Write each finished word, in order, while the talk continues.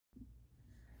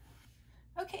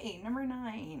Okay, number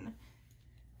 9.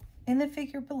 In the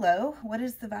figure below, what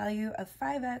is the value of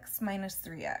 5x minus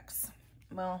 3x?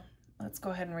 Well, let's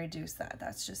go ahead and reduce that.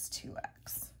 That's just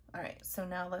 2x. All right, so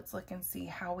now let's look and see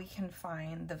how we can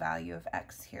find the value of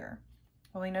x here.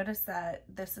 Well, we notice that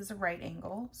this is a right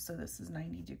angle, so this is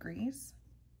 90 degrees.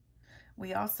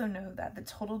 We also know that the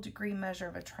total degree measure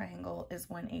of a triangle is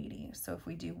 180. So if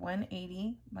we do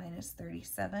 180 minus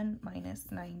 37 minus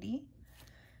 90,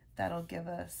 that'll give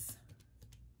us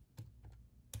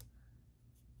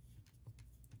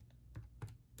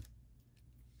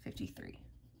 53.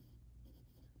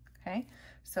 Okay,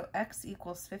 so x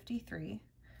equals 53.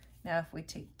 Now if we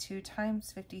take 2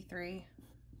 times 53,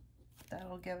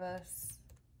 that'll give us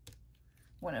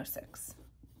 106.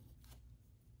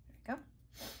 There we go.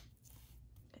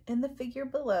 In the figure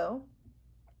below,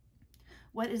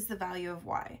 what is the value of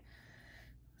y?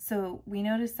 So we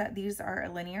notice that these are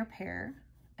a linear pair,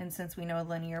 and since we know a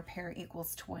linear pair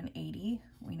equals to 180,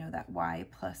 we know that y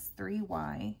plus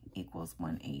 3y equals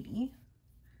 180.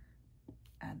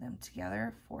 Add them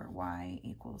together, 4y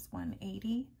equals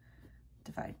 180,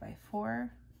 divide by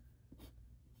 4,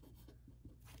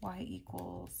 y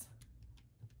equals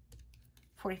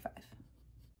 45.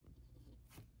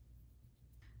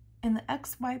 In the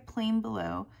xy plane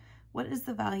below, what is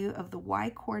the value of the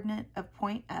y-coordinate of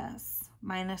point S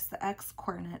minus the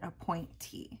x-coordinate of point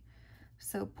T?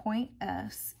 So point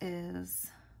S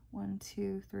is 1,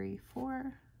 2, 3,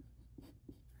 4,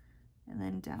 and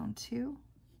then down 2.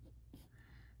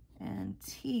 And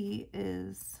T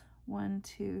is 1,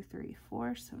 2, 3,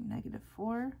 4, so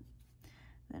 -4,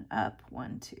 then up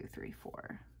 1, 2, 3,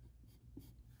 4.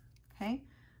 Okay,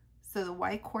 so the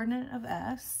y-coordinate of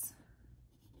S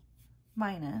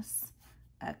minus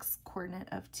x-coordinate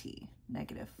of T,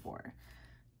 -4.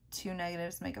 2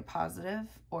 negatives make a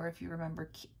positive, or if you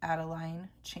remember, add a line,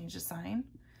 change the sign.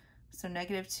 So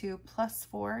 -2 plus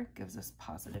 4 gives us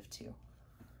 +2.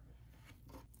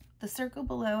 The circle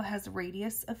below has a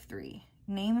radius of 3.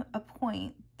 Name a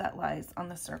point that lies on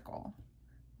the circle.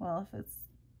 Well, if its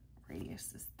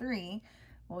radius is 3,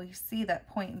 well, we see that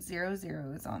point 0,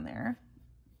 0 is on there.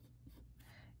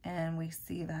 And we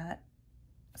see that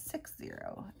 6,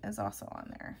 0 is also on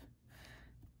there.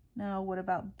 Now, what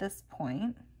about this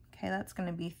point? Okay, that's going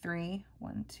to be 3,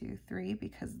 1, 2, 3,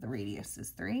 because the radius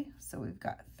is 3. So we've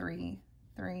got 3,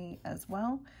 3 as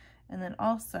well. And then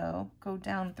also go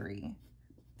down 3,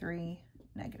 3,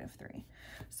 -3.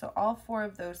 So all 4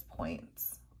 of those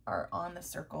points are on the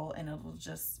circle, and it'll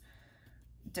just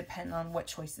depend on what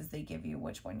choices they give you,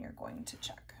 which one you're going to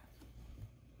check.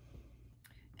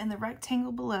 In the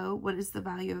rectangle below, what is the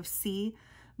value of C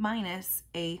minus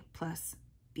A plus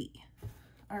B?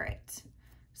 All right,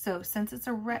 so since it's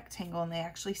a rectangle and they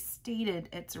actually stated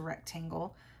it's a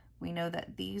rectangle, we know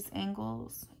that these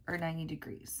angles are 90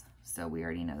 degrees. So we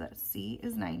already know that C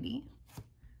is 90,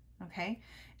 okay?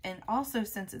 And also,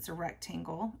 since it's a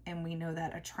rectangle and we know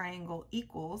that a triangle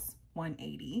equals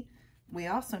 180, we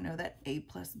also know that A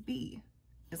plus B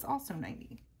is also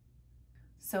 90.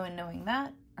 So in knowing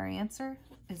that, our answer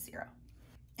is 0.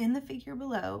 In the figure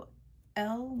below,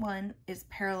 L1 is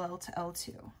parallel to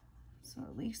L2. So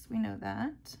at least we know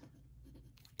that.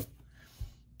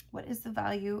 What is the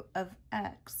value of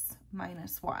x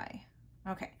minus y?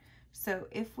 Okay, so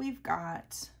if we've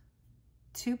got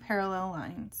 2 parallel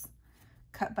lines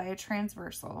cut by a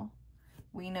transversal,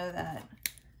 we know that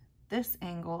this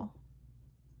angle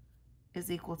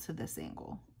is equal to this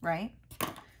angle, right?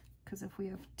 Because if we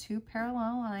have 2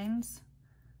 parallel lines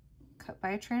cut by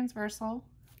a transversal,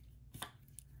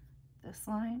 this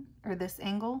line, or this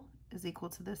angle, is equal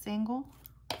to this angle.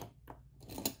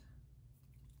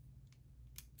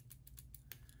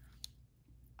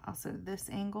 Also, this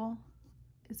angle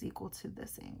is equal to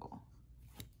this angle.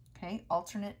 Okay,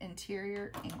 alternate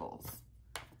interior angles.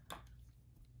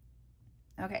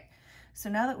 Okay, so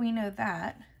now that we know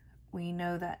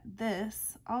that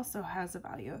this also has a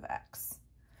value of x.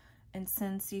 And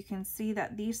since you can see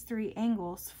that these 3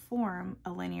 angles form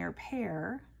a linear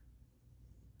pair,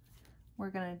 we're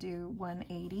going to do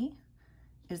 180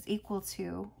 is equal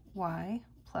to y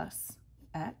plus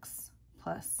x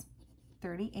plus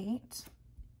 38.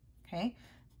 Okay,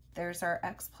 there's our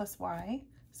x plus y,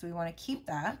 so we want to keep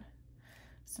that.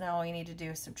 So now all we need to do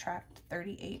is subtract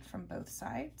 38 from both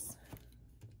sides.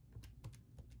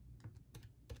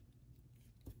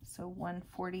 So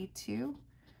 142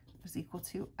 is equal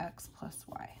to x plus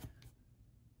y.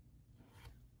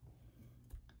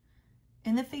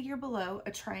 In the figure below,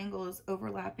 a triangle is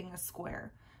overlapping a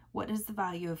square. What is the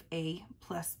value of A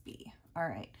plus B? All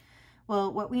right.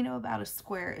 Well, what we know about a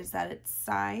square is that its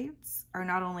sides are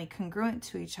not only congruent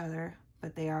to each other,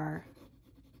 but they are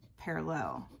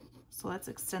parallel. So let's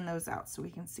extend those out so we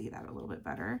can see that a little bit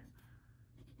better.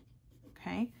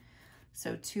 Okay,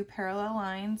 so two parallel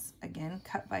lines, again,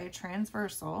 cut by a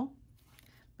transversal,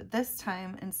 but this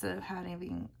time, instead of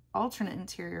having alternate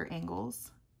interior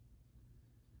angles,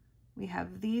 we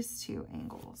have these two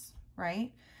angles,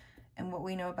 right? And what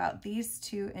we know about these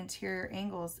two interior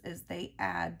angles is they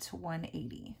add to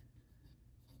 180.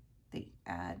 They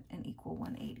add and equal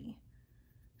 180.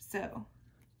 So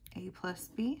A plus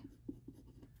B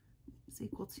is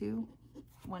equal to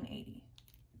 180.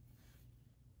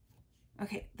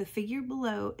 Okay, the figure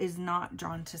below is not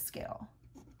drawn to scale.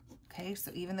 Okay,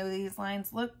 so even though these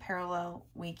lines look parallel,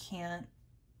 we can't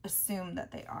assume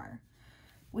that they are.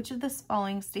 Which of the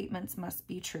following statements must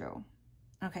be true?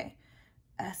 Okay,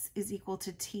 S is equal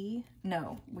to T.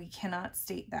 No, we cannot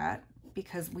state that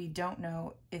because we don't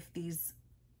know if these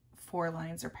four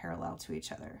lines are parallel to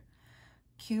each other.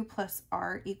 Q plus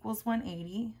R equals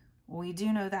 180. We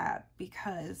do know that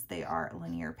because they are a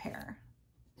linear pair.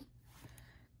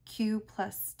 Q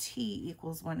plus T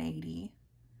equals 180.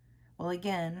 Well,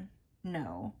 again,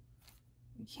 no,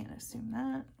 we can't assume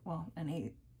that. Well, an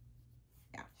 8,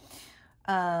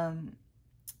 yeah.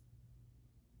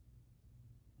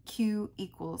 Q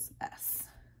equals S.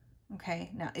 Okay,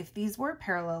 now if these were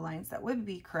parallel lines, that would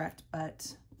be correct,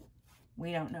 but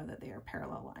we don't know that they are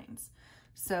parallel lines.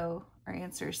 So our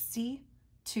answer is C,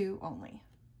 2 only.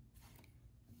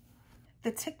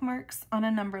 The tick marks on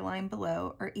a number line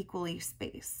below are equally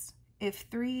spaced. If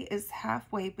 3 is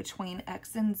halfway between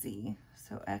X and Z,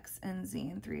 so X and Z,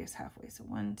 and 3 is halfway, so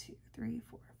 1, 2, 3,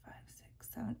 4, 5, 6,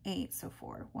 7, 8, so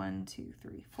 4, 1, 2,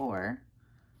 3, 4,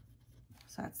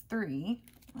 so that's 3.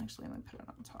 Actually, let me put it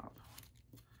on top.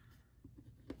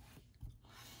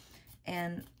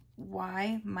 And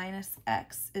Y minus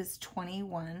X is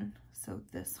 21, so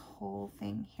this whole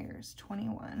thing here is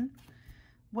 21.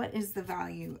 What is the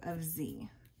value of Z?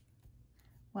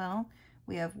 Well,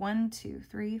 we have 1, 2,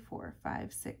 3, 4,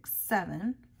 5, 6,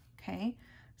 7, okay?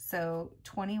 So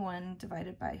 21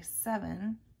 divided by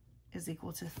 7 is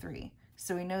equal to 3.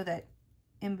 So we know that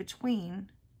in between,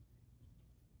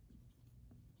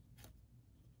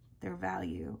 their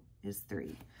value is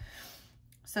 3.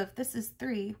 So if this is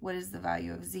 3, what is the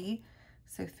value of Z?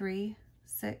 So 3,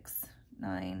 6,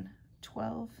 9,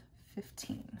 12,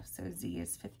 15. So Z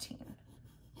is 15.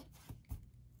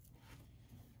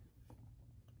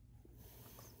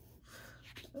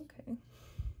 Okay.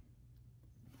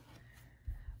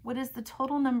 What is the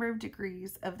total number of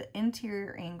degrees of the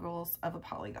interior angles of a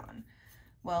polygon?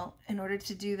 Well, in order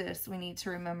to do this, we need to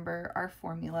remember our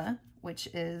formula, which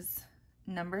is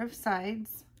number of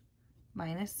sides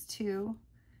minus 2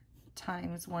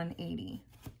 times 180.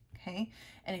 Okay,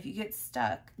 and if you get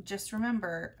stuck, just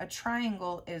remember a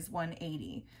triangle is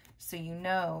 180. So you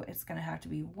know it's going to have to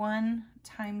be 1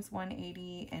 times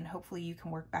 180, and hopefully you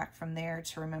can work back from there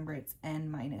to remember it's n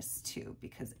minus 2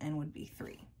 because n would be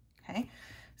 3. Okay,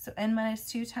 so n minus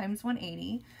 2 times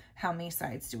 180, how many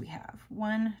sides do we have?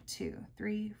 1, 2,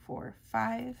 3, 4,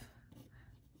 5.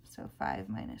 So 5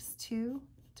 minus 2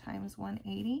 times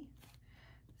 180.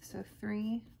 So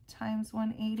 3 times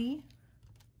 180.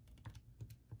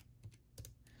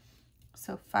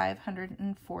 So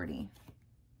 540.